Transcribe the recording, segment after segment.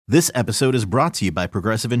This episode is brought to you by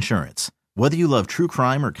Progressive Insurance. Whether you love true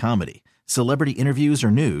crime or comedy, celebrity interviews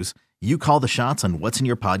or news, you call the shots on what's in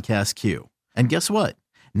your podcast queue. And guess what?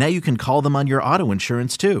 Now you can call them on your auto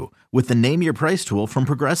insurance too with the Name Your Price tool from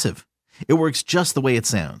Progressive. It works just the way it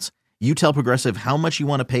sounds. You tell Progressive how much you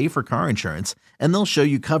want to pay for car insurance, and they'll show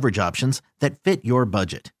you coverage options that fit your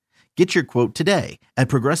budget. Get your quote today at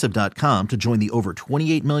Progressive.com to join the over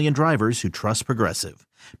 28 million drivers who trust Progressive.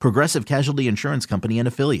 Progressive Casualty Insurance Company and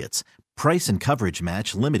Affiliates. Price and coverage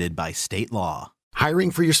match limited by state law. Hiring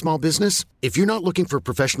for your small business? If you're not looking for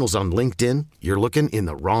professionals on LinkedIn, you're looking in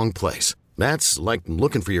the wrong place. That's like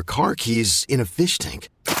looking for your car keys in a fish tank.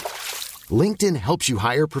 LinkedIn helps you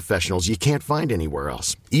hire professionals you can't find anywhere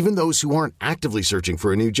else, even those who aren't actively searching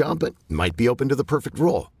for a new job but might be open to the perfect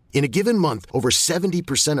role. In a given month, over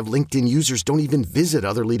 70% of LinkedIn users don't even visit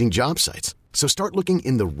other leading job sites. So start looking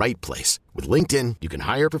in the right place. With LinkedIn, you can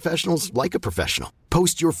hire professionals like a professional.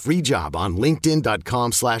 Post your free job on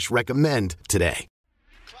linkedin.com/recommend today.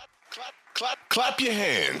 Clap your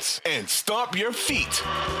hands and stomp your feet.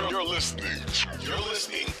 You're listening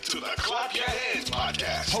to the Clap Your Hands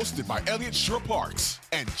podcast, hosted by Elliot Shore-Parks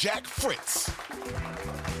and Jack Fritz.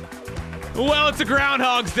 Well, it's a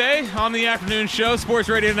Groundhog's Day on the afternoon show. Sports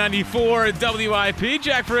Radio 94 WIP.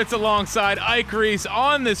 Jack Fritz alongside Ike Reese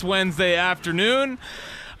on this Wednesday afternoon.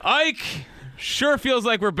 Ike, sure feels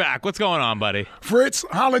like we're back. What's going on, buddy? Fritz,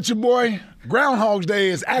 holla at your boy. Groundhog's Day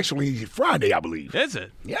is actually Friday, I believe. Is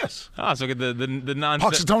it? Yes. Oh, so get the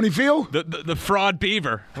nonsense. Punxsutawney Phil? The fraud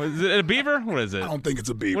beaver. Is it a beaver? What is it? I don't think it's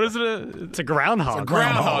a beaver. What is it? It's a groundhog. It's a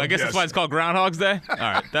groundhog. I guess yes. that's why it's called Groundhog's Day? All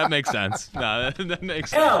right, that makes sense. No, that makes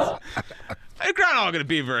sense. A groundhog and a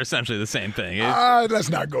beaver are essentially the same thing. Let's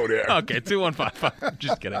not go there. Okay, 2155.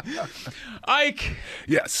 Just kidding. Ike.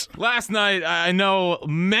 Yes. Last night, I know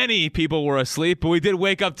many people were asleep, but we did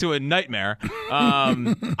wake up to a nightmare.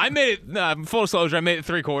 I made it, full disclosure, I made it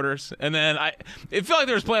 3/4, and then it felt like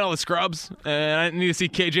they were playing all the scrubs, and I need to see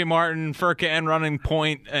KJ Martin, Furkan running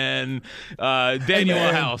point, and Daniel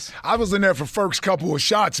House. I was in there for Furk's couple of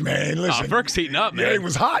shots, man. Listen, Furk's heating up, man. Yeah, it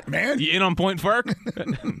was hot, man. You in on Point Furk?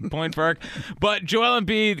 Point Furk. But Joel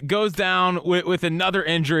Embiid goes down with another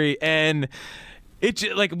injury, and it's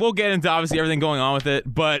like we'll get into obviously everything going on with it,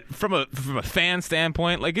 but from a fan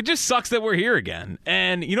standpoint, like it just sucks that we're here again.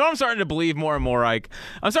 And you know what I'm starting to believe more and more, Ike?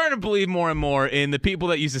 I'm starting to believe more and more in the people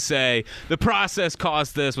that used to say the process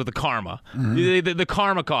caused this with the karma. Mm-hmm. The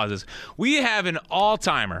karma causes. We have an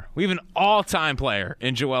all-timer. We have an all-time player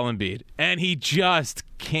in Joel Embiid, and he just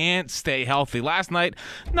can't stay healthy. Last night,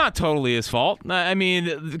 not totally his fault. I mean,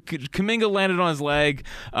 Kuminga landed on his leg,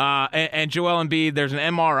 and Joel Embiid, there's an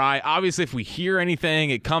MRI. Obviously, if we hear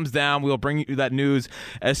anything, it comes down. We'll bring you that news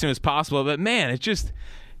as soon as possible. But man,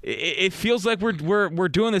 it feels like we're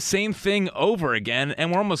doing the same thing over again,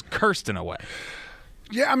 and we're almost cursed in a way.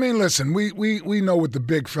 Yeah, I mean, listen, we know with the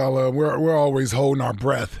big fella, we're always holding our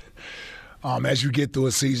breath. As you get through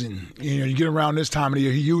a season, you get around this time of the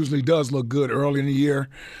year, he usually does look good early in the year.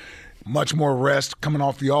 Much more rest coming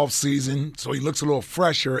off the off season, so he looks a little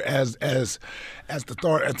fresher at the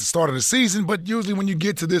start of the season. But usually, when you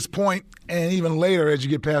get to this point, and even later as you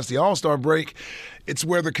get past the All-Star break, it's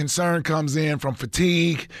where the concern comes in from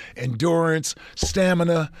fatigue, endurance,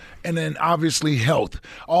 stamina, and then obviously health.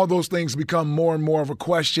 All those things become more and more of a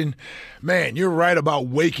question. Man, you're right about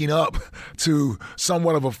waking up to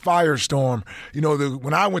somewhat of a firestorm.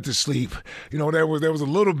 When I went to sleep, there was a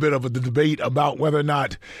little bit of a debate about whether or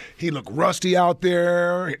not he looked rusty out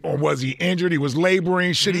there, or was he injured? He was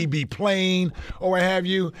laboring. Should he be playing, or what have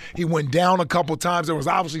you? He went down a couple times. There was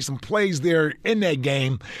obviously some plays there in that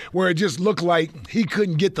game where it just looked like he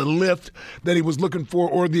couldn't get the lift that he was looking for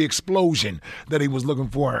or the explosion that he was looking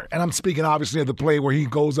for. And I'm speaking obviously of the play where he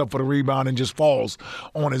goes up for the rebound and just falls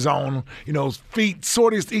on his own. His feet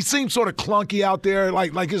he seemed sort of clunky out there,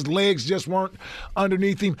 like his legs just weren't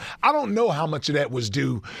underneath him. I don't know how much of that was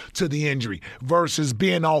due to the injury versus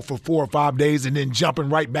being off for 4 or 5 days and then jumping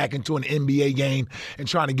right back into an NBA game and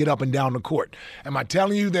trying to get up and down the court. Am I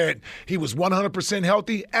telling you that he was 100%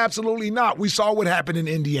 healthy? Absolutely not. We saw what happened in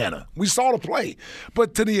Indiana. We saw the play.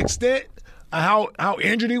 But to the extent how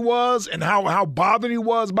injured he was and how bothered he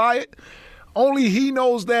was by it, only he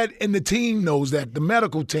knows that, and the team knows that. The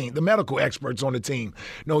medical experts on the team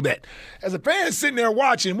know that. As a fan sitting there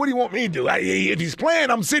watching, what do you want me to do? If he's playing,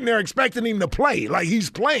 I'm sitting there expecting him to play like he's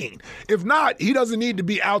playing. If not, he doesn't need to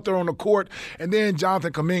be out there on the court. And then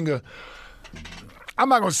Jonathan Kuminga, I'm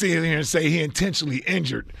not going to sit here and say he intentionally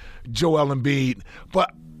injured Joel Embiid,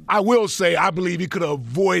 but I will say I believe he could have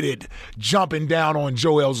avoided jumping down on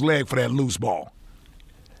Joel's leg for that loose ball.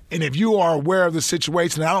 And if you are aware of the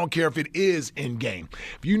situation, I don't care if it is in game,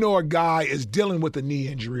 if you know a guy is dealing with a knee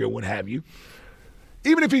injury or what have you,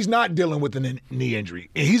 even if he's not dealing with a knee injury,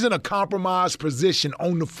 and he's in a compromised position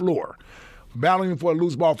on the floor, battling for a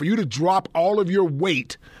loose ball, for you to drop all of your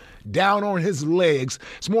weight down on his legs,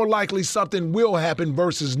 it's more likely something will happen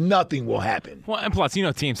versus nothing will happen. Well, and plus,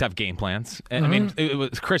 teams have game plans. I mean, it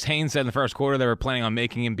was Chris Haynes said in the first quarter they were planning on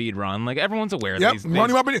making Embiid run. Like, everyone's aware of these.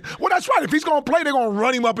 Run him up and well, that's right. If he's going to play, they're going to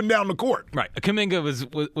run him up and down the court. Right.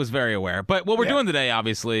 Kuminga was very aware. But what we're doing today,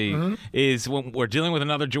 obviously, is we're dealing with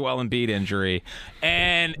another Joel Embiid injury,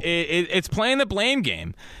 and it's playing the blame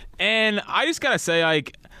game. And I just got to say,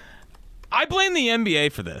 like, I blame the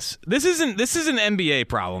NBA for this. This is an NBA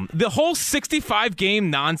problem. The whole 65-game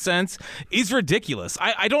nonsense is ridiculous.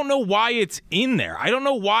 I don't know why it's in there. I don't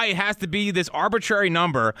know why it has to be this arbitrary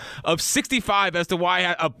number of 65 as to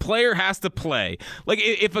why a player has to play. Like,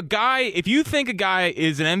 if you think a guy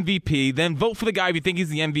is an MVP, then vote for the guy if you think he's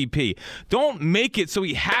the MVP. Don't make it so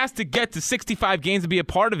he has to get to 65 games to be a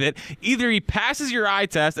part of it. Either he passes your eye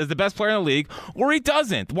test as the best player in the league, or he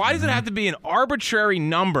doesn't. Why does it have to be an arbitrary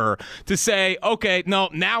number to say, okay, no,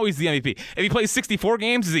 now he's the MVP? If he plays 64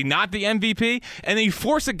 games, is he not the MVP? And then you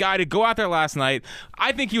force a guy to go out there last night.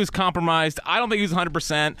 I think he was compromised. I don't think he was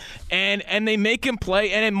 100%. And they make him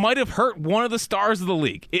play, and it might have hurt one of the stars of the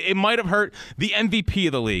league. It might have hurt the MVP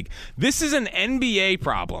of the league. This is an NBA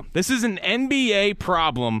problem. This is an NBA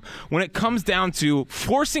problem when it comes down to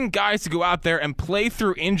forcing guys to go out there and play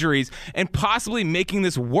through injuries and possibly making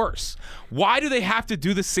this worse. Why do they have to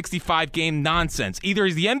do the 65-game nonsense? Either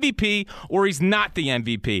he's the MVP or he's not the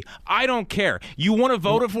MVP. I don't care. You want to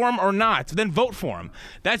vote for him or not, then vote for him.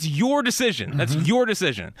 That's your decision. That's your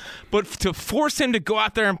decision. But to force him to go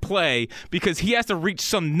out there and play because he has to reach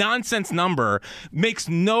some nonsense number makes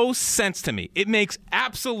no sense to me. It makes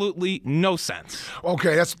absolutely no sense.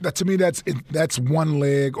 Okay, to me that's one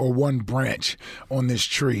leg or one branch on this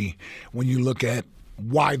tree when you look at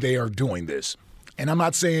why they are doing this. And I'm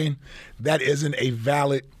not saying that isn't a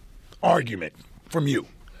valid argument from you.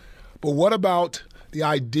 But what about the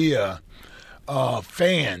idea of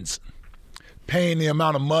fans paying the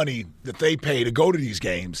amount of money that they pay to go to these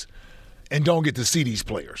games and don't get to see these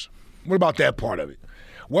players? What about that part of it?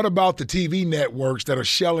 What about the TV networks that are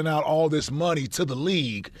shelling out all this money to the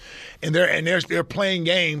league, and they're playing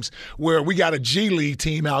games where we got a G League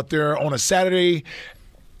team out there on a Saturday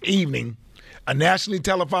evening, a nationally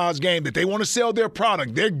televised game that they want to sell their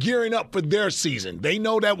product. They're gearing up for their season. They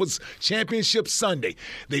know that was Championship Sunday.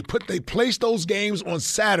 They placed those games on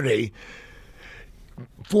Saturday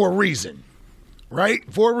for a reason, right?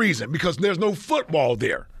 For a reason, because there's no football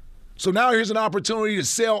there. So now here's an opportunity to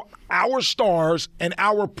sell our stars and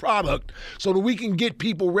our product so that we can get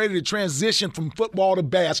people ready to transition from football to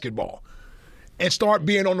basketball and start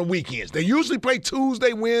being on the weekends. They usually play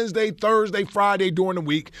Tuesday, Wednesday, Thursday, Friday during the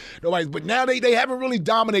week. But now they haven't really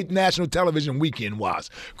dominated national television weekend-wise.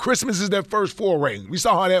 Christmas is their first foray. We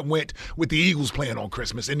saw how that went with the Eagles playing on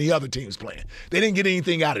Christmas and the other teams playing. They didn't get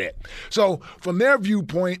anything out of that. So from their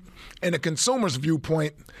viewpoint and the consumer's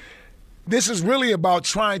viewpoint, this is really about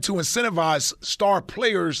trying to incentivize star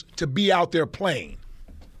players to be out there playing.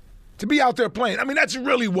 To be out there playing. I mean, that's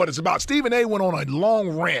really what it's about. Stephen A. went on a long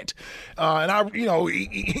rant. And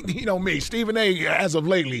me, Stephen A., as of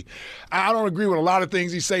lately, I don't agree with a lot of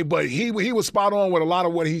things he say, but he was spot on with a lot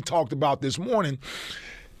of what he talked about this morning,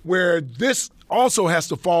 where this also has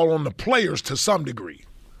to fall on the players to some degree.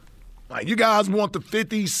 Like, you guys want the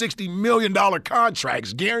 $50, $60 million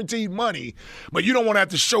contracts, guaranteed money, but you don't want to have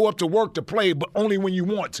to show up to work to play, but only when you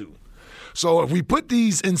want to. So if we put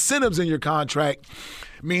these incentives in your contract,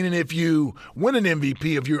 meaning if you win an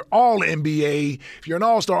MVP, if you're all NBA, if you're an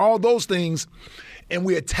all-star, all those things, and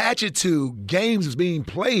we attach it to games being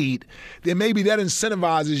played, then maybe that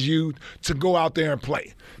incentivizes you to go out there and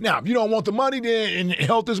play. Now, if you don't want the money then and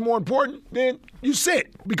health is more important, then you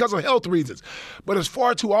sit because of health reasons. But it's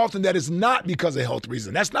far too often that it's not because of health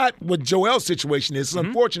reasons. That's not what Joel's situation is. It's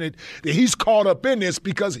unfortunate that he's caught up in this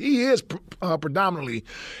because he is predominantly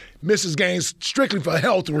misses games strictly for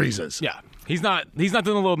health reasons. Yeah. He's not doing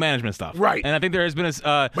the little management stuff. Right. And I think there has been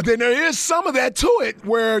but then there is some of that to it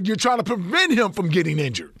where you're trying to prevent him from getting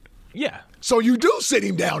injured. Yeah. So you do sit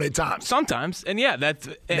him down at times. Sometimes. And yeah, that's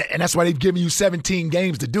and that's why they've given you 17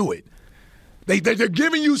 games to do it. They're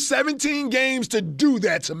giving you 17 games to do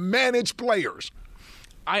that, to manage players.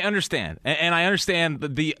 I understand, and I understand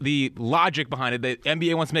the logic behind it. The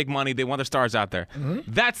NBA wants to make money; they want their stars out there.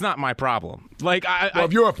 That's not my problem. Like,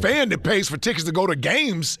 if you're a fan that pays for tickets to go to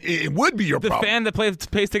games, it would be your problem. The fan that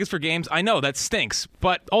pays tickets for games, I know that stinks,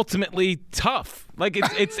 but ultimately tough. Like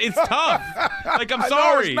it's tough. Like I'm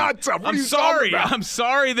sorry, it's not tough. What I'm are you sorry. talking about? I'm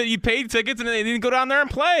sorry that you paid tickets and they didn't go down there and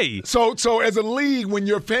play. So as a league, when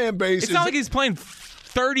your fan base, it's not like he's playing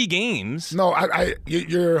 30 games. No,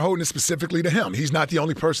 you're holding it specifically to him. He's not the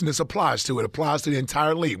only person this applies to. It applies to the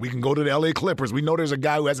entire league. We can go to the LA Clippers. We know there's a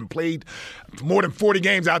guy who hasn't played more than 40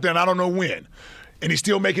 games out there, and I don't know when. And he's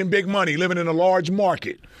still making big money, living in a large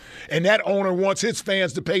market. And that owner wants his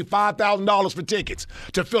fans to pay $5,000 for tickets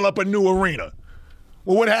to fill up a new arena.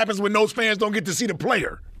 Well, what happens when those fans don't get to see the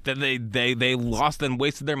player? Then they lost and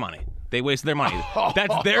wasted their money. They wasted their money.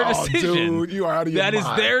 That's their decision. Dude, you are out of your mind. That is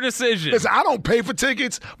their decision. Listen, I don't pay for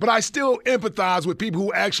tickets, but I still empathize with people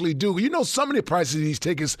who actually do. You know, some of the prices of these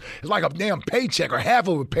tickets is like a damn paycheck or half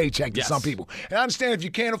of a paycheck to some people. And I understand if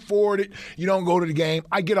you can't afford it, you don't go to the game.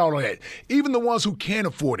 I get all of that. Even the ones who can't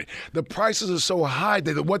afford it, the prices are so high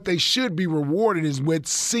that what they should be rewarded is with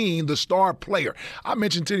seeing the star player. I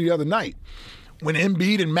mentioned to you the other night, when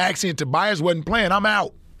Embiid and Maxey and Tobias wasn't playing, I'm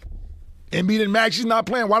out. Embiid and Maxey's not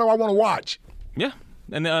playing. Why do I want to watch? Yeah,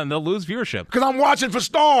 and they'll lose viewership. Because I'm watching for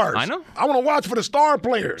stars. I know. I want to watch for the star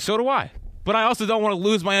players. So do I. But I also don't want to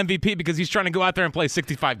lose my MVP because he's trying to go out there and play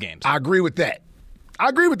 65 games. I agree with that. I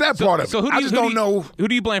agree with that part of it. So I just don't know. Who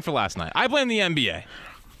do you blame for last night? I blame the NBA.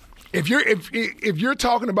 If you're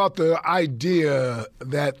talking about the idea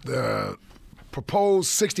that the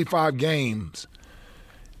proposed 65 games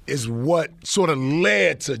is what sort of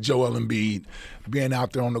led to Joel Embiid being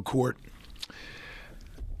out there on the court,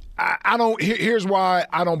 I don't. Here's why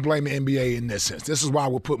I don't blame the NBA in this sense. This is why I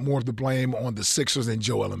would put more of the blame on the Sixers than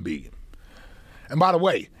Joel Embiid. And by the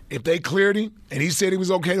way, if they cleared him and he said he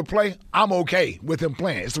was okay to play, I'm okay with him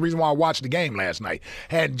playing. It's the reason why I watched the game last night.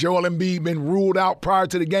 Had Joel Embiid been ruled out prior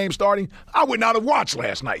to the game starting, I would not have watched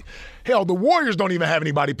last night. Hell, the Warriors don't even have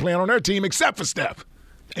anybody playing on their team except for Steph.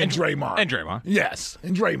 And Draymond. And Draymond. Yes,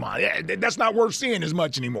 and Draymond. Yeah, that's not worth seeing as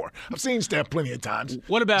much anymore. I've seen Steph plenty of times.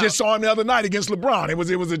 What about... Just saw him the other night against LeBron. It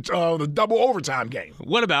was a double overtime game.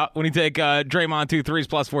 What about when you take Draymond 2 threes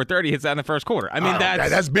plus 430, hits that in the first quarter? I mean,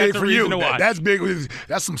 that's big for you. That's big.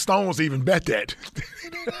 That's some stones to even bet that.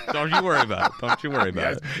 Don't you worry about it. Don't you worry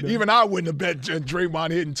about it. Even I wouldn't have bet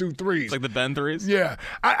Draymond hitting 2 threes. It's like the Ben threes? Yeah.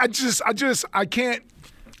 I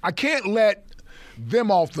can't let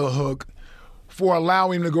them off the hook for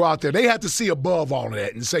allowing him to go out there. They have to see above all of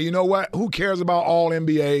that and say, you know what? Who cares about all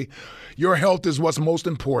NBA? Your health is what's most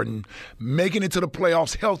important. Making it to the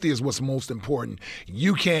playoffs healthy is what's most important.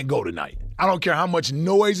 You can't go tonight. I don't care how much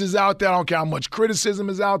noise is out there. I don't care how much criticism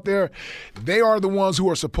is out there. They are the ones who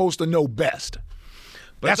are supposed to know best.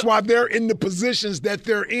 That's why they're in the positions that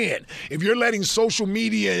they're in. If you're letting social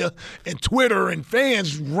media and Twitter and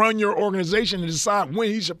fans run your organization and decide when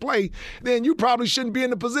he should play, then you probably shouldn't be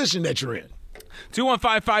in the position that you're in.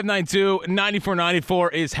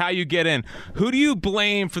 215-592-9494 is how you get in. Who do you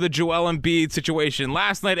blame for the Joel Embiid situation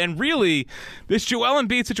last night? And really, this Joel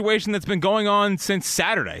Embiid situation that's been going on since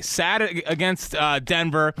Saturday. Sat against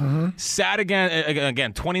Denver. Sat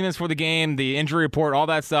again 20 minutes before the game, the injury report, all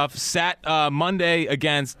that stuff. Sat Monday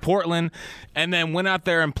against Portland, and then went out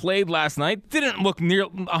there and played last night. Didn't look near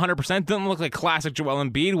 100%. Didn't look like classic Joel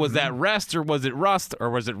Embiid. Was that rest, or was it rust, or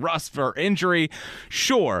was it rust for injury?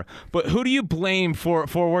 Sure. But who do you blame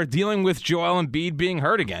for dealing with Joel Embiid being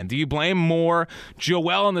hurt again? Do you blame more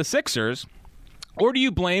Joel and the Sixers, or do you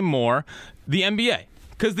blame more the NBA?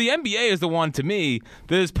 Because the NBA is the one, to me,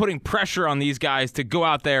 that is putting pressure on these guys to go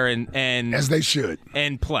out there and as they should,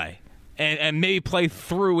 and play. And maybe play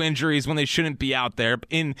through injuries when they shouldn't be out there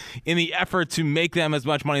in the effort to make them as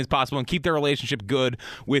much money as possible and keep their relationship good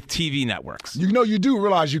with TV networks. You know, you do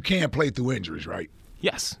realize you can't play through injuries, right?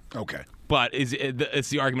 Yes. Okay. But it's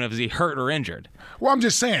the argument of, is he hurt or injured? Well, I'm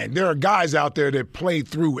just saying, there are guys out there that play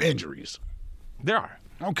through injuries. There are.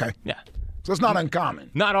 Okay. Yeah. So it's not uncommon.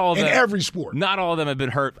 Not all of them. In every sport. Not all of them have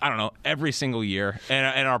been hurt, I don't know, every single year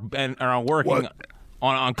and are working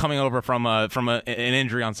on coming over from an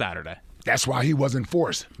injury on Saturday. That's why he wasn't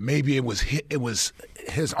forced. Maybe it was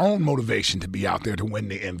his own motivation to be out there to win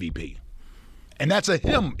the MVP. And that's a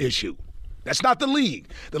him issue. That's not the league.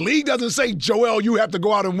 The league doesn't say, Joel, you have to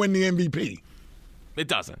go out and win the MVP. It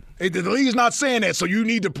doesn't. The league's not saying that, so you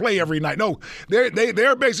need to play every night. No,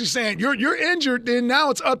 they're basically saying you're injured, then now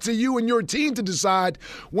it's up to you and your team to decide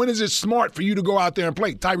when is it smart for you to go out there and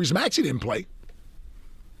play. Tyrese Maxey didn't play.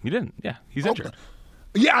 He didn't. Yeah, he's injured.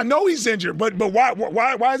 Yeah, I know he's injured, but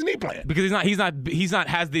why isn't he playing? Because he's not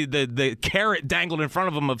has the carrot dangled in front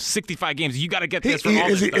of him of 65 games. You got to get this.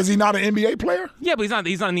 Is he not an NBA player? Yeah, but he's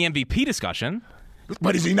not in the MVP discussion.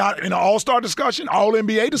 But is he not in an All-Star discussion,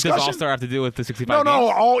 All-NBA discussion? Does All-Star have to do with the 65 games? No,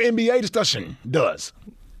 All-NBA discussion does.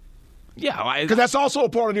 Yeah, because that's also a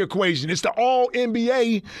part of the equation. It's the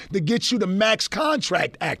All-NBA that gets you the max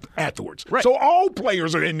contract afterwards. Right. So all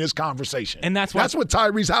players are in this conversation. And that's what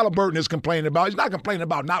Tyrese Halliburton is complaining about. He's not complaining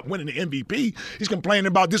about not winning the MVP. He's complaining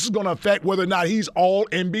about this is going to affect whether or not he's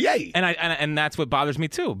All-NBA. And that's what bothers me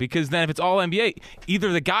too. Because then if it's All-NBA,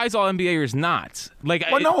 either the guy's All-NBA or is not.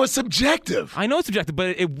 No, it's subjective. I know it's subjective,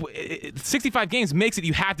 but 65 games makes it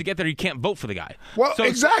you have to get there. You can't vote for the guy. Well,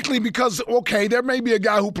 exactly, because, okay, there may be a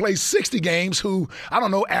guy who plays 60 games who, I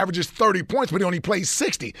don't know, averages 30 points, but he only plays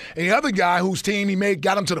 60. And the other guy whose team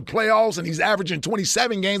got him to the playoffs and he's averaging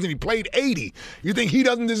 27 games and he played 80. You think he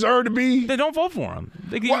doesn't deserve to be? Then don't vote for him.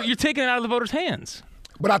 You're taking it out of the voters' hands.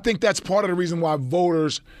 But I think that's part of the reason why I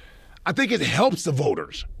think it helps the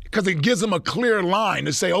voters. Because it gives them a clear line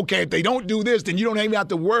to say, okay, if they don't do this, then you don't even have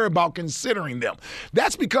to worry about considering them.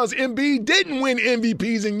 That's because Embiid didn't win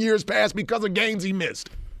MVPs in years past because of games he missed.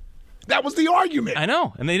 That was the argument. I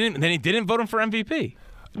know, and they didn't vote him for MVP.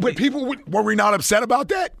 But were we not upset about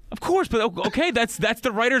that? Of course, but okay, that's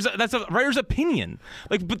the writer's opinion.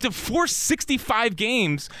 But to force 65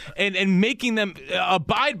 games and making them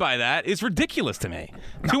abide by that is ridiculous to me.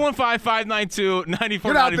 215-592-9494.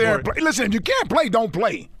 Get out there and play. Listen, if you can't play, don't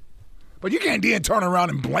play. But you can't then turn around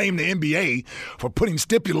and blame the NBA for putting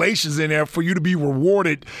stipulations in there for you to be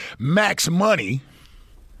rewarded max money.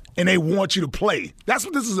 And they want you to play. That's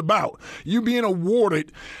what this is about. You being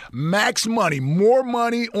awarded max money, more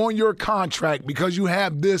money on your contract because you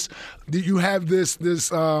have this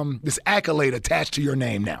accolade attached to your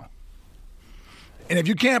name now. And if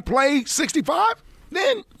you can't play 65,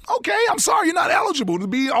 then okay, I'm sorry, you're not eligible to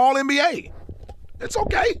be All-NBA. It's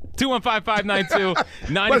okay.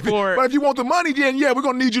 215-592-94. But if you want the money, then yeah, we're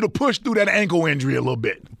going to need you to push through that ankle injury a little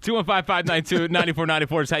bit.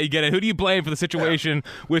 215-592-9494 is how you get it. Who do you blame for the situation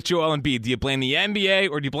with Joel Embiid? Do you blame the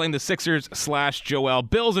NBA or do you blame the Sixers / Joel?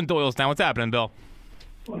 Bills and Doylestown. What's happening, Bill?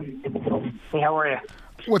 Hey, how are you?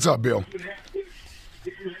 What's up, Bill?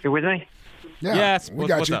 You with me? Yeah, yes. We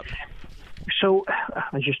got what's you. Up? So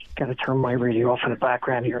I just got to turn my radio off in the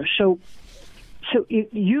background here. So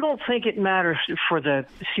you don't think it matters for the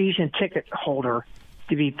season ticket holder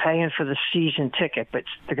to be paying for the season ticket, but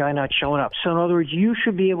the guy not showing up? So in other words, you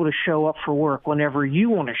should be able to show up for work whenever you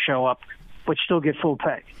want to show up, but still get full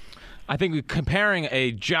pay. I think comparing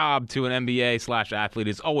a job to an NBA / athlete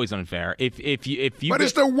is always unfair. If you but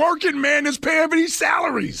it's the working man that's paying for these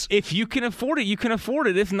salaries. If you can afford it, you can afford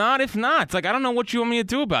it. If not, it's like I don't know what you want me to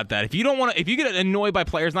do about that. If you get annoyed by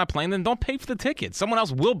players not playing, then don't pay for the tickets. Someone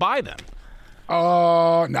else will buy them.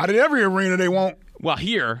 Not in every arena they won't. Well,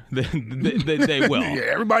 here they will. Yeah,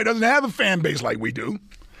 everybody doesn't have a fan base like we do.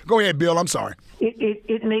 Go ahead, Bill. I'm sorry.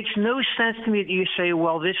 It makes no sense to me that you say,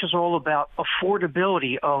 well, this is all about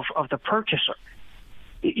affordability of the purchaser.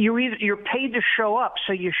 You're paid to show up,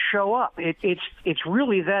 so you show up. It's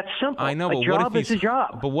really that simple. I know, a but job is a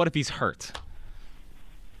job. But what if he's hurt?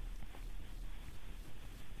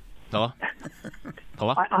 Hello?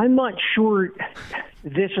 I'm not sure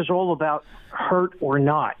this is all about hurt or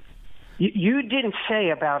not. You didn't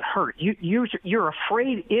say about hurt. You're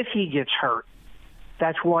afraid if he gets hurt.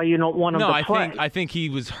 That's why you don't want him to play. I think he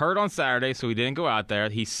was hurt on Saturday, so he didn't go out there.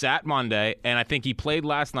 He sat Monday, and I think he played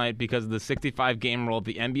last night because of the 65-game rule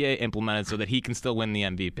the NBA implemented so that he can still win the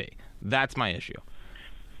MVP. That's my issue.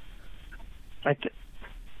 I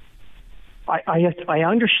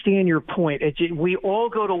understand your point. We all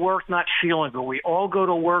go to work not feeling good. We all go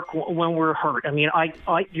to work when we're hurt. I mean,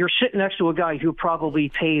 you're sitting next to a guy who probably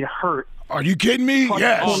paid hurt. Are you kidding me?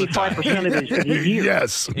 Yes. 25% of his year.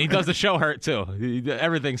 Yes. He does the show hurt, too.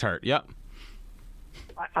 Everything's hurt. Yep.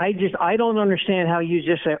 I don't understand how you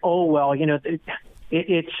just say, oh, well, it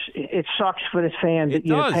sucks for the fan that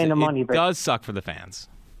you're paying the money. It does suck for the fans.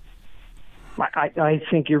 I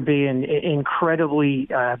think you're being incredibly...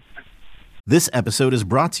 This episode is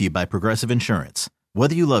brought to you by Progressive Insurance.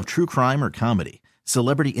 Whether you love true crime or comedy,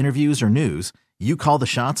 celebrity interviews or news, you call the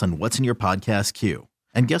shots on what's in your podcast queue.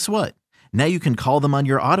 And guess what? Now you can call them on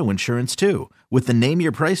your auto insurance too with the Name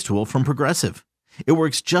Your Price tool from Progressive. It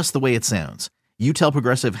works just the way it sounds. You tell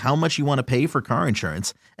Progressive how much you want to pay for car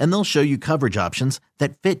insurance, and they'll show you coverage options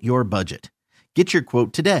that fit your budget. Get your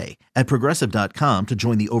quote today at Progressive.com to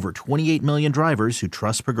join the over 28 million drivers who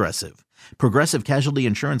trust Progressive. Progressive Casualty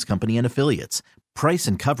Insurance Company and Affiliates. Price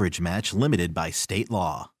and coverage match limited by state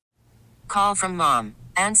law. Call from mom.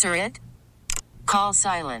 Answer it. Call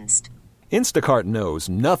silenced. Instacart knows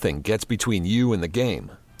nothing gets between you and the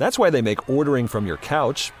game. That's why they make ordering from your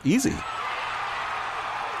couch easy.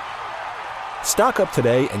 Stock up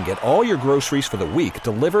today and get all your groceries for the week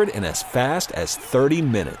delivered in as fast as 30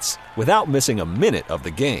 minutes without missing a minute of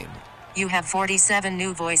the game. You have 47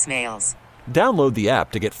 new voicemails. Download the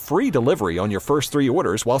app to get free delivery on your first 3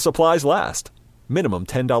 orders while supplies last. Minimum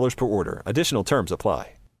 $10 per order. Additional terms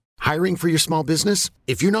apply. Hiring for your small business?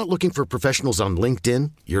 If you're not looking for professionals on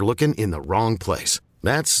LinkedIn, you're looking in the wrong place.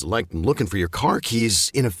 That's like looking for your car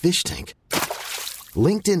keys in a fish tank.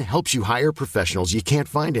 LinkedIn helps you hire professionals you can't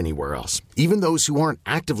find anywhere else, even those who aren't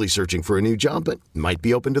actively searching for a new job but might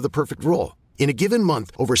be open to the perfect role. In a given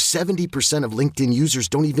month, over 70% of LinkedIn users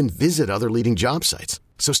don't even visit other leading job sites.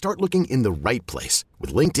 So start looking in the right place.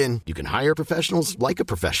 With LinkedIn, you can hire professionals like a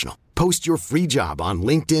professional. Post your free job on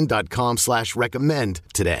linkedin.com/recommend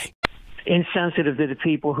today. Insensitive to the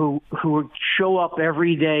people who show up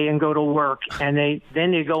every day and go to work, and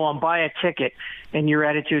then they go and buy a ticket, and your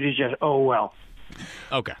attitude is just, oh, well.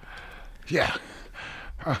 Okay. Yeah.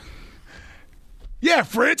 Yeah,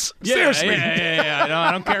 Fritz. Seriously. Yeah.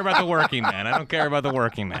 I don't care about the working man. I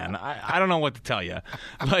don't know what to tell you.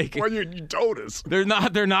 Like, well, you told us. They're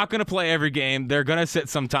not going to play every game. They're going to sit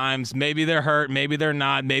sometimes. Maybe they're hurt. Maybe they're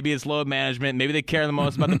not. Maybe it's load management. Maybe they care the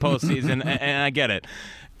most about the postseason, and I get it.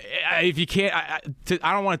 If you can't, I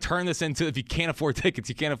don't want to turn this into if you can't afford tickets,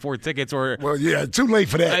 you can't afford tickets. Or well, yeah, too late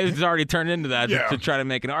for that. It's already turned into that to try to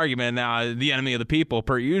make an argument. Now, the enemy of the people,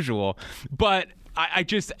 per usual. But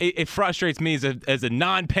it frustrates me as a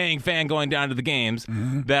non-paying fan going down to the games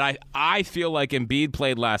that I feel like Embiid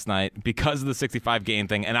played last night because of the 65 game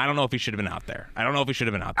thing, and I don't know if he should have been out there.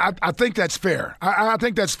 I think that's fair. I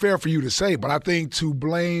think that's fair for you to say, but I think to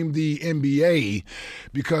blame the NBA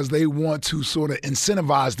because they want to sort of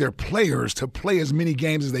incentivize their players to play as many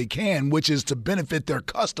games as they can, which is to benefit their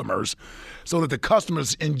customers so that the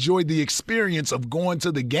customers enjoy the experience of going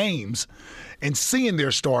to the games and seeing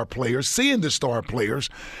their star players, to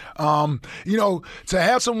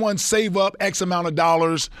have someone save up X amount of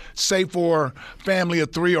dollars, say for family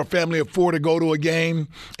of 3 or family of 4 to go to a game,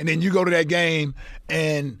 and then you go to that game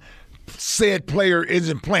and said player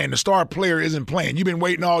isn't playing, the star player isn't playing. You've been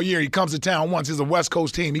waiting all year. He comes to town once. It's a West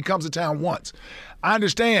Coast team. He comes to town once. I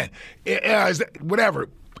understand. Whatever.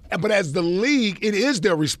 But as the league, it is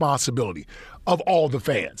their responsibility of all the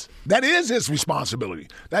fans. That is his responsibility.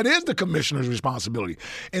 That is the commissioner's responsibility.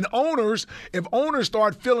 And if owners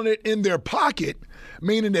start feeling it in their pocket,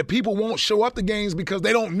 meaning that people won't show up to games because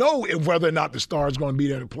they don't know whether or not the star is going to be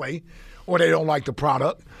there to play or they don't like the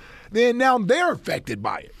product, then now they're affected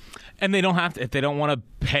by it. And they don't have to, if they don't want to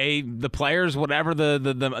pay the players whatever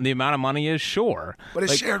the amount of money is, sure. But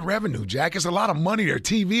it's shared revenue, Jack. It's a lot of money there.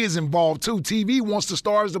 TV is involved too. TV wants the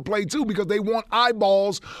stars to play too because they want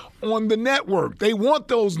eyeballs on the network. They want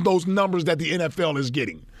those numbers that the NFL is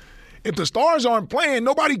getting. If the stars aren't playing,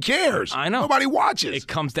 nobody cares. I know. Nobody watches. It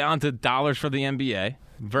comes down to dollars for the NBA.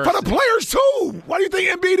 For the players too. Why do you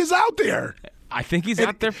think Embiid is out there? I think he's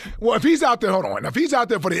out there. Well, if he's out there, hold on. If he's out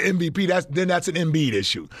there for the MVP, then that's an Embiid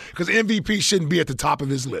issue because MVP shouldn't be at the top of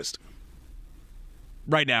his list.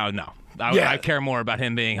 Right now, no. I care more about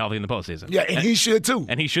him being healthy in the postseason. Yeah, and he should too.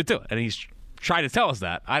 And he should too. And he's tried to tell us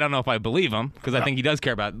that. I don't know if I believe him because I think he does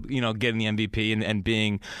care about getting the MVP and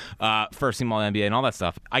being first team All NBA and all that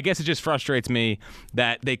stuff. I guess it just frustrates me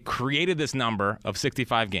that they created this number of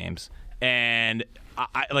 65 games and.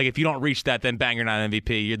 If you don't reach that, then bang, you're not an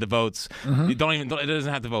MVP. You're the votes. You don't even. It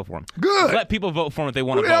doesn't have to vote for him. Good. Let people vote for him if they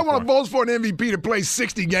want to vote for him. I want to vote for an MVP to play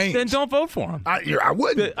 60 games. Then don't vote for him. I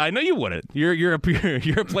wouldn't. I know you wouldn't. You're a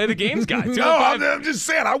play the games guy. No, I'm just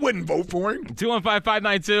saying I wouldn't vote for him.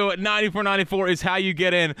 215-592-9494 is how you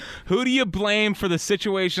get in. Who do you blame for the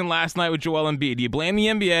situation last night with Joel Embiid? Do you blame the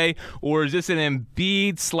NBA or is this an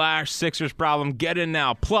Embiid/Sixers problem? Get in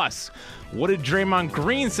now. Plus, what did Draymond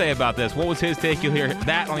Green say about this? What was his take? You'll hear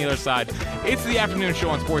that on the other side. It's the afternoon show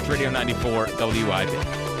on Sports Radio 94 WIP.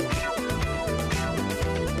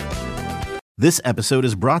 This episode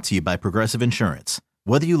is brought to you by Progressive Insurance.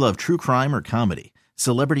 Whether you love true crime or comedy,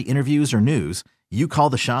 celebrity interviews or news, you call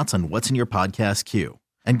the shots on what's in your podcast queue.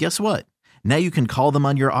 And guess what? Now you can call them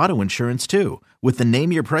on your auto insurance too with the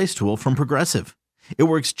Name Your Price tool from Progressive. It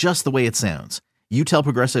works just the way it sounds. You tell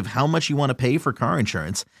Progressive how much you want to pay for car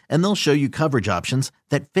insurance, and they'll show you coverage options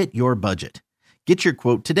that fit your budget. Get your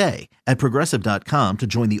quote today at Progressive.com to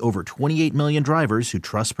join the over 28 million drivers who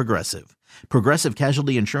trust Progressive. Progressive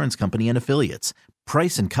Casualty Insurance Company and Affiliates.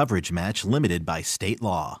 Price and coverage match limited by state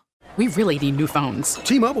law. We really need new phones.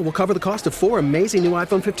 T-Mobile will cover the cost of 4 amazing new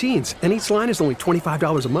iPhone 15s, and each line is only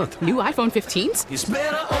 $25 a month. New iPhone 15s? It's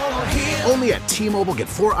better over here. Only at T-Mobile, get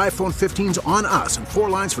 4 iPhone 15s on us and 4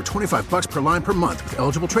 lines for $25 per line per month with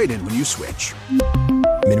eligible trade-in when you switch.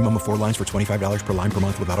 Minimum of 4 lines for $25 per line per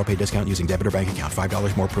month with autopay discount using debit or bank account.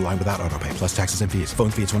 $5 more per line without autopay, plus taxes and fees. Phone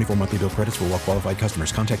fee at 24 monthly bill credits for well-qualified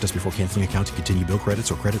customers. Contact us before canceling account to continue bill credits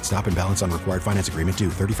or credit stop and balance on required finance agreement due.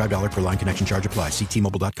 $35 per line connection charge applies. See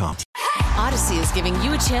T-Mobile.com. Odyssey is giving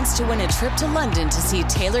you a chance to win a trip to London to see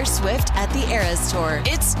Taylor Swift at the Eras Tour.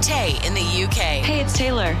 It's Tay in the UK. Hey, it's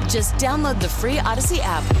Taylor. Just download the free Odyssey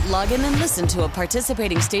app, log in and listen to a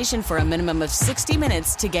participating station for a minimum of 60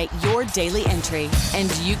 minutes to get your daily entry. And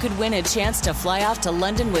you could win a chance to fly off to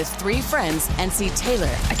London with 3 friends and see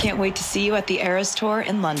Taylor. I can't wait to see you at the Eras Tour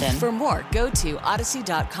in London. For more, go to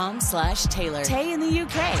odyssey.com/Taylor. Tay in the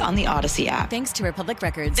UK. It's on the Odyssey app. Thanks to Republic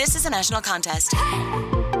Records. This is a national contest.